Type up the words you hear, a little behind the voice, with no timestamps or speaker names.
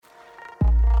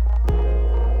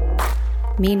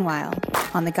Meanwhile,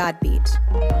 on the God Beat.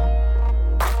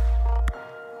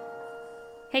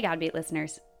 Hey Godbeat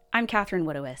listeners, I'm Catherine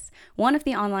Woodowis, one of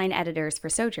the online editors for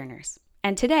Sojourners,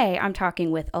 and today I'm talking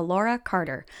with Alora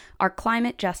Carter, our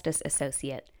Climate Justice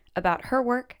Associate, about her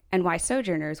work and why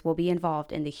Sojourners will be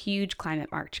involved in the huge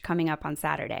climate march coming up on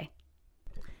Saturday.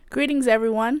 Greetings,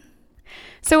 everyone.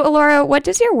 So Alora, what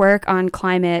does your work on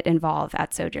climate involve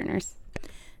at Sojourners?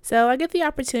 So I get the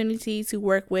opportunity to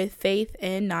work with faith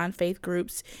and non-faith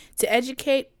groups to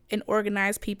educate and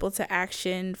organize people to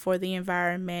action for the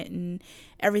environment and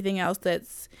everything else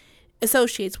that's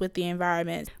associates with the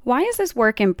environment. Why is this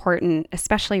work important,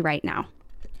 especially right now?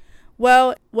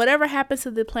 Well, whatever happens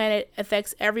to the planet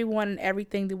affects everyone and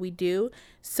everything that we do.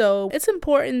 So it's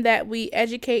important that we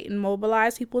educate and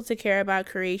mobilize people to care about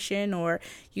creation, or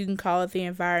you can call it the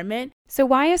environment. So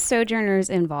why is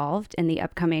Sojourners involved in the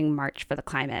upcoming March for the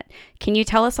Climate? Can you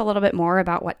tell us a little bit more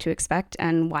about what to expect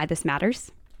and why this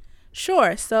matters?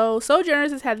 Sure. So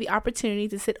Sojourners has had the opportunity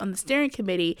to sit on the steering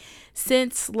committee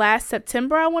since last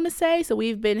September, I want to say. So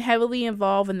we've been heavily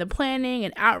involved in the planning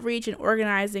and outreach and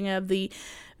organizing of the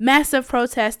massive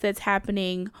protest that's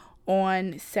happening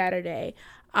on Saturday.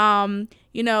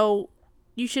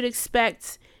 You should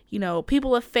expect,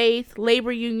 people of faith,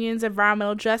 labor unions,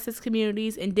 environmental justice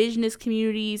communities, indigenous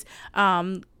communities,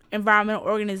 environmental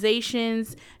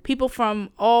organizations, people from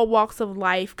all walks of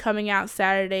life coming out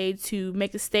Saturday to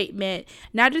make a statement,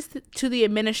 not just to the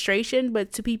administration,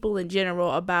 but to people in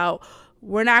general about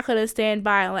we're not going to stand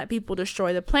by and let people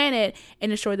destroy the planet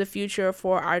and destroy the future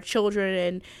for our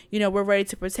children. And, we're ready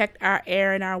to protect our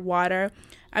air and our water.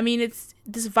 I mean, it's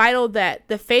just vital that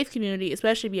the faith community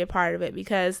especially be a part of it,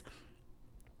 because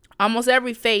almost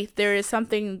every faith, there's some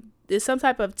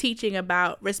type of teaching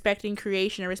about respecting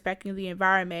creation and respecting the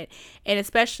environment. And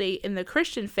especially in the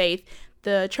Christian faith,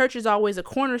 the church is always a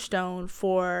cornerstone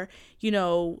for,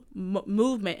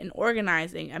 movement and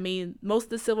organizing. I mean, most of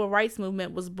the civil rights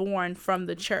movement was born from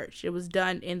the church. It was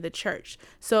done in the church.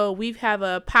 So we have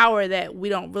a power that we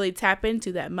don't really tap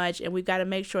into that much. And we've got to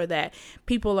make sure that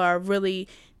people are really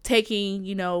taking,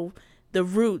 the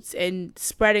roots and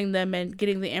spreading them and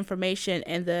getting the information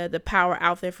and the power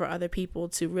out there for other people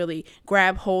to really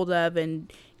grab hold of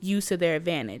and use to their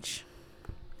advantage.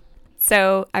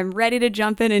 So I'm ready to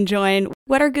jump in and join.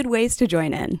 What are good ways to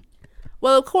join in?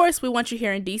 Well, of course, we want you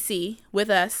here in D.C. with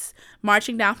us,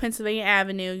 marching down Pennsylvania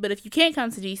Avenue. But if you can't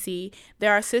come to D.C.,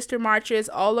 there are sister marches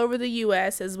all over the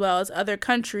U.S. as well as other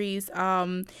countries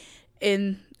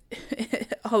in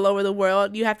all over the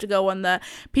world. You have to go on the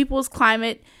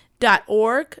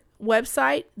peoplesclimate.org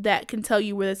website that can tell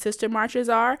you where the sister marches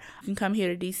are. You can come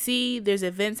here to DC. There's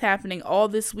events happening all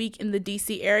this week in the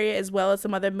DC area, as well as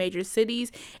some other major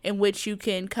cities in which you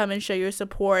can come and show your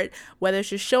support, whether it's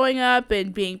just showing up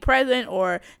and being present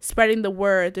or spreading the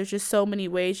word. There's just so many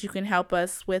ways you can help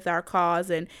us with our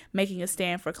cause and making a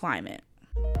stand for climate.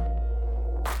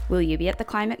 Will you be at the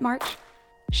Climate March?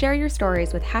 Share your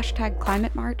stories with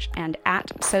 #ClimateMarch and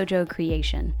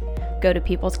 @SojoCreation. Go to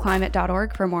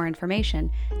peoplesclimate.org for more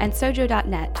information and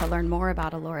sojo.net to learn more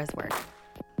about Alora's work.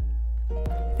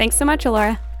 Thanks so much,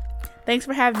 Alora. Thanks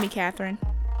for having me, Catherine.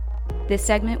 This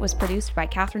segment was produced by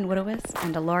Catherine Woodowis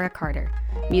and Alora Carter.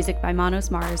 Music by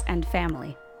Manos Mars and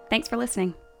Family. Thanks for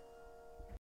listening.